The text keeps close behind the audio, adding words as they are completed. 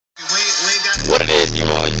What it is, you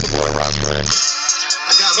know, you support Rock Red.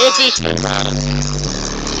 NC Street Rydaz.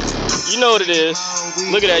 You know what it is.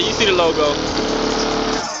 Look at that. You see the logo.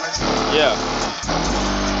 Yeah.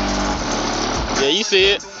 Yeah, you see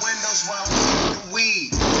it.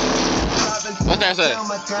 What's that say?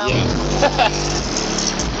 Yeah.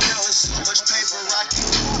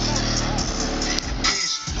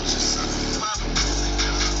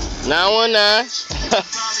 919.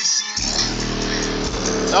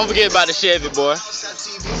 Don't forget about the Chevy, boy.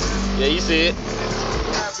 Yeah, you see it.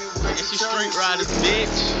 It's your Street Rydaz,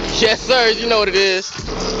 bitch. Yes, sir. You know what it is.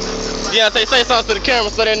 Yeah, say something to the camera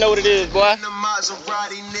so they know what it is, boy.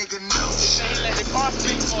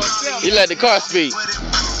 He let the car speak.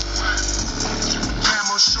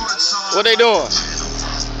 What they doing?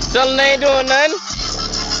 Tell them they ain't doing nothing.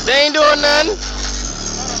 They ain't doing nothing.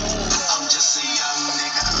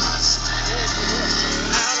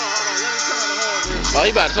 Oh,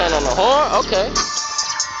 he about to turn on the horn? Okay.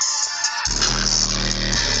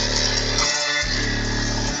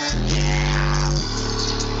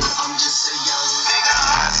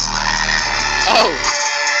 Oh.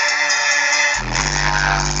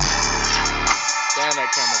 Damn, that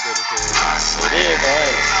camera good as hell. It is, boy.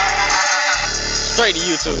 Straight to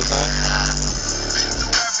YouTube, man.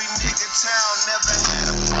 Every nigga town never had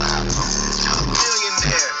a problem.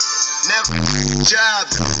 Millionaire, never job.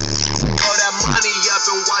 Throw that money up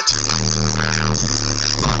and watch it.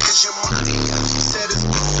 Get your money up. She said it's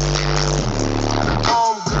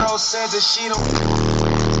homegirl said that she don't.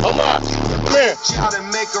 Oh my, come here. Child and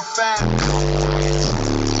make her fat.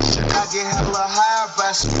 I get hella high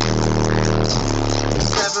by 740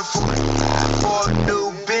 for a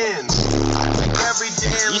new Benz. Every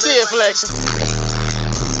damn you see it flexing.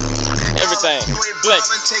 Everything. Flex.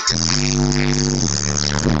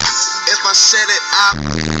 If I said it, I'm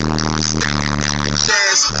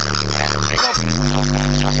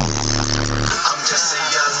just a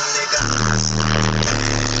young nigga.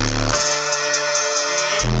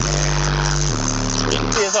 You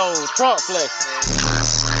can see his whole trunk flexing.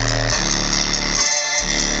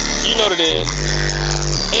 You know what it is.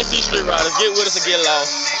 NC Street Rydaz, get with us or get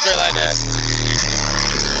lost. Straight like that.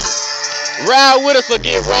 Ride with us or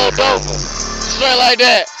get rolled over. Straight like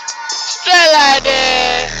that. Straight like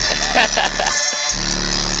that.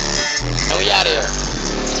 And we out here.